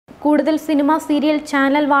കൂടുതൽ cinema, serial,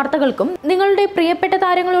 channel വാർത്തകൾക്കും നിങ്ങളുടെ പ്രിയപ്പെട്ട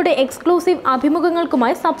താരങ്ങളുടെ എക്സ്ക്ലൂസീവ്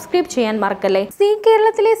അഭിമുഖങ്ങൾക്കുമായി സബ്സ്ക്രൈബ് ചെയ്യാൻ മറക്കല്ലേ.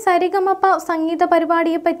 കേരളത്തിലെ സരിഗമപ സംഗീത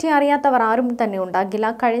പരിപാടിയെ പറ്റി അറിയാത്തവർ ആരും തന്നെ ഉണ്ടാകില്ല.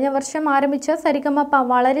 കഴിഞ്ഞ വർഷം ആരംഭിച്ച സരിഗമപ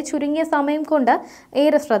വളരെ ചുരുങ്ങിയ സമയം കൊണ്ട്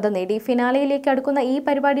ഏറെ ശ്രദ്ധ നേടി. ഫിനാലയിലേക്ക് അടുക്കുന്ന ഈ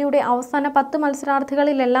പരിപാടിയുടെ അവസാന 10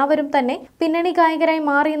 മത്സരാർത്ഥികളിൽ എല്ലാവരും തന്നെ പിന്നണി ഗായകരായി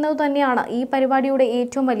മാറി എന്നത് തന്നെയാണ് ഈ പരിപാടിയുടെ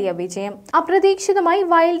ഏറ്റവും വലിയ വിജയം. അപ്രതീക്ഷിതമായി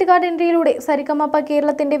വൈൽഡ് കാർഡ് എൻട്രിയിലൂടെ സരിഗമപ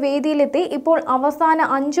കേരളത്തിന്റെ വേദിയിലെത്തി. ഇപ്പോൾ അവസാന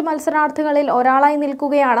 5 മത്സരാർത്ഥികളിൽ ഒരാളായി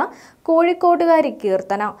നിൽക്കുകയാണ് കോഴിക്കോട്ടുകാരി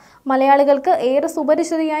കീർത്തന. മലയാളികൾക്ക് ഏറെ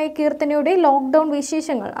സുപരിചിതയായ കീർത്തനയുടെ ലോക്ക്ഡൌൺ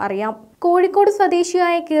വിശേഷങ്ങൾ അറിയാം. കോഴിക്കോട്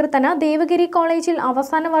സ്വദേശിയായ കീർത്തന ദേവഗിരി കോളേജിൽ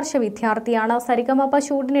അവസാന വർഷ വിദ്യാർത്ഥിയാണ്. സരിഗമപ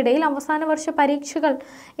ഷൂട്ടിനിടയിൽ അവസാന വർഷ പരീക്ഷകൾ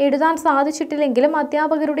എഴുതാൻ സാധിച്ചിട്ടില്ലെങ്കിലും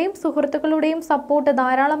അധ്യാപകരുടെയും സുഹൃത്തുക്കളുടെയും സപ്പോർട്ട്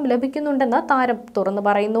ധാരാളം ലഭിക്കുന്നുണ്ടെന്ന് താരം തുറന്നു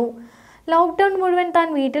പറയുന്നു. ലോക്ക്ഡൌൺ മുഴുവൻ താൻ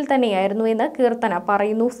വീട്ടിൽ തന്നെയായിരുന്നു എന്ന് കീർത്തന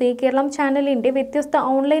പറയുന്നു. കേരളം ചാനലിന്റെ വ്യത്യസ്ത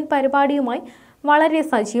ഓൺലൈൻ പരിപാടിയുമായി വളരെ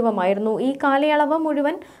സജീവമായിരുന്നു. ഈ കാലയളവ്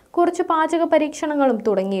മുഴുവൻ കുറച്ച് പാചക പരീക്ഷണങ്ങളും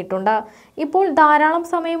തുടങ്ങിയിട്ടുണ്ട്. ഇപ്പോൾ ധാരാളം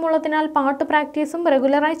സമയമുള്ളതിനാൽ പാട്ട് പ്രാക്ടീസും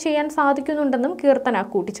റെഗുലറായി ചെയ്യാൻ സാധിക്കുന്നുണ്ടെന്നും കീർത്തന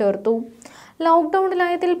കൂട്ടിച്ചേർത്തു.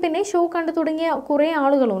 ലോക്ക്ഡൌണിലായതിൽ പിന്നെ ഷോ കണ്ടു തുടങ്ങിയ കുറേ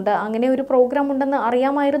ആളുകളുണ്ട്. അങ്ങനെ ഒരു പ്രോഗ്രാം ഉണ്ടെന്ന്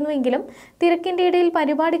അറിയാമായിരുന്നുവെങ്കിലും തിരക്കിൻ്റെ ഇടയിൽ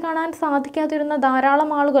പരിപാടി കാണാൻ സാധിക്കാതിരുന്ന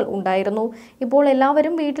ധാരാളം ആളുകൾ ഉണ്ടായിരുന്നു. ഇപ്പോൾ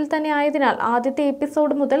എല്ലാവരും വീട്ടിൽ തന്നെ ആയതിനാൽ ആദ്യത്തെ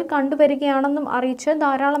എപ്പിസോഡ് മുതൽ കണ്ടുവരികയാണെന്നും അറിയിച്ച്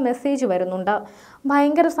ധാരാളം മെസ്സേജ് വരുന്നുണ്ട്.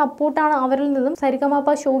 ഭയങ്കര സപ്പോർട്ടാണ് അവരിൽ നിന്നും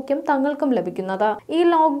സരിഗമപ ഷോയ്ക്കും തങ്ങൾക്കും ലഭിക്കുന്നത്. ഈ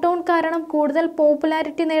ലോക്ക്ഡൌൺ കാരണം കൂടുതൽ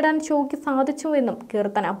പോപ്പുലാരിറ്റി നേടാൻ ഷോയ്ക്ക് സാധിച്ചുവെന്നും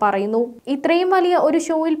കീർത്തന പറയുന്നു. ഇത്രയും വലിയ ഒരു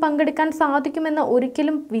ഷോയിൽ പങ്കെടുക്കാൻ സാധിക്കുമെന്ന്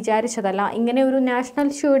ഒരിക്കലും വിചാരിച്ചതല്ല. ഇങ്ങനെ ഒരു നാഷണൽ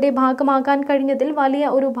ഷോയുടെ ഭാഗമാകാൻ കഴിഞ്ഞതിൽ വലിയ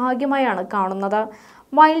ഒരു ഭാഗ്യമായാണ് കാണുന്നത്.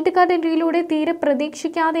 വൈൽഡ് കാർഡ് എൻട്രിയിലൂടെ തീരെ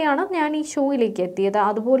പ്രതീക്ഷിക്കാതെയാണ് ഞാൻ ഈ ഷോയിലേക്ക് എത്തിയത്.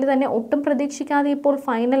 അതുപോലെ തന്നെ ഒട്ടും പ്രതീക്ഷിക്കാതെ ഇപ്പോൾ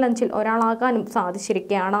ഫൈനൽ 5-ൽ ഒരാളാകാനും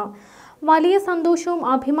സാധിച്ചിരിക്കുകയാണ്. വലിയ സന്തോഷവും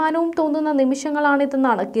അഭിമാനവും തോന്നുന്ന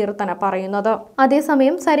നിമിഷങ്ങളാണിതെന്നാണ് കീർത്തന പറയുന്നത്.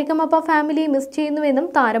 അതേസമയം സരിഗമപ ഫാമിലിയെ മിസ് ചെയ്യുന്നുവെന്നും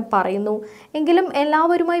താരം പറയുന്നു. എങ്കിലും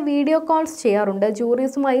എല്ലാവരുമായി വീഡിയോ കോൾസ് ചെയ്യാറുണ്ട്.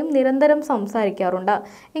 ജൂറീസുമായും നിരന്തരം സംസാരിക്കാറുണ്ട്.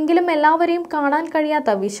 എങ്കിലും എല്ലാവരെയും കാണാൻ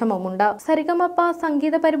കഴിയാത്ത വിഷമമുണ്ട്. സരിഗമപ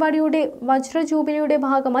സംഗീത പരിപാടിയുടെ വജ്ര ജൂബിലിയുടെ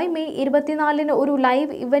ഭാഗമായി മെയ് 24-ന് ഒരു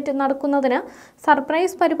ലൈവ് ഇവന്റ് നടക്കുന്നതിന്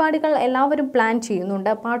സർപ്രൈസ് പരിപാടികൾ എല്ലാവരും പ്ലാൻ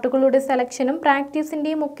ചെയ്യുന്നുണ്ട്. പാട്ടുകളുടെ സെലക്ഷനും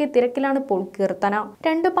പ്രാക്ടീസിന്റെയും ഒക്കെ തിരക്കിലാണ് ഇപ്പോൾ കീർത്തന.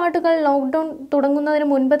 2 പാട്ടുകൾ ലോക്ക്ഡൌൺ തുടങ്ങുന്നതിന്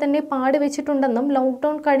മുൻപ് തന്നെ പാടി വെച്ചിട്ടുണ്ടെന്നും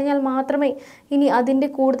ലോക്ക്ഡൌൺ കഴിഞ്ഞാൽ മാത്രമേ ഇനി അതിന്റെ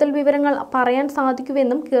കൂടുതൽ വിവരങ്ങൾ പറയാൻ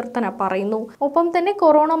സാധിക്കുമെന്നും കീർത്തന പറയുന്നു. ഒപ്പം തന്നെ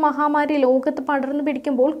കൊറോണ മഹാമാരി ലോകത്ത് പടർന്നു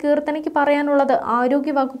പിടിക്കുമ്പോൾ കീർത്തനയ്ക്ക് പറയാനുള്ളത്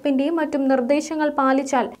ആരോഗ്യ വകുപ്പിന്റെയും മറ്റും നിർദ്ദേശങ്ങൾ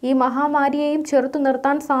പാലിച്ചാൽ ഈ മഹാമാരിയെയും ചെറുത്തു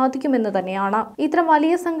നിർത്താൻ സാധിക്കുമെന്ന് തന്നെയാണ്. ഇത്ര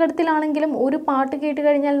വലിയ സങ്കടത്തിലാണെങ്കിലും ഒരു പാട്ട് കേട്ട്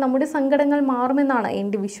കഴിഞ്ഞാൽ നമ്മുടെ സങ്കടങ്ങൾ മാറുമെന്നാണ്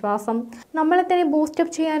എന്റെ വിശ്വാസം. നമ്മളെ തന്നെ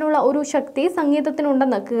ബൂസ്റ്റപ്പ് ചെയ്യാനുള്ള ഒരു ശക്തി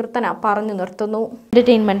സംഗീതത്തിനുണ്ടെന്ന് കീർത്തന പറഞ്ഞു നിർത്തുന്നു.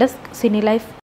 Entertainment Desk, Cine Life.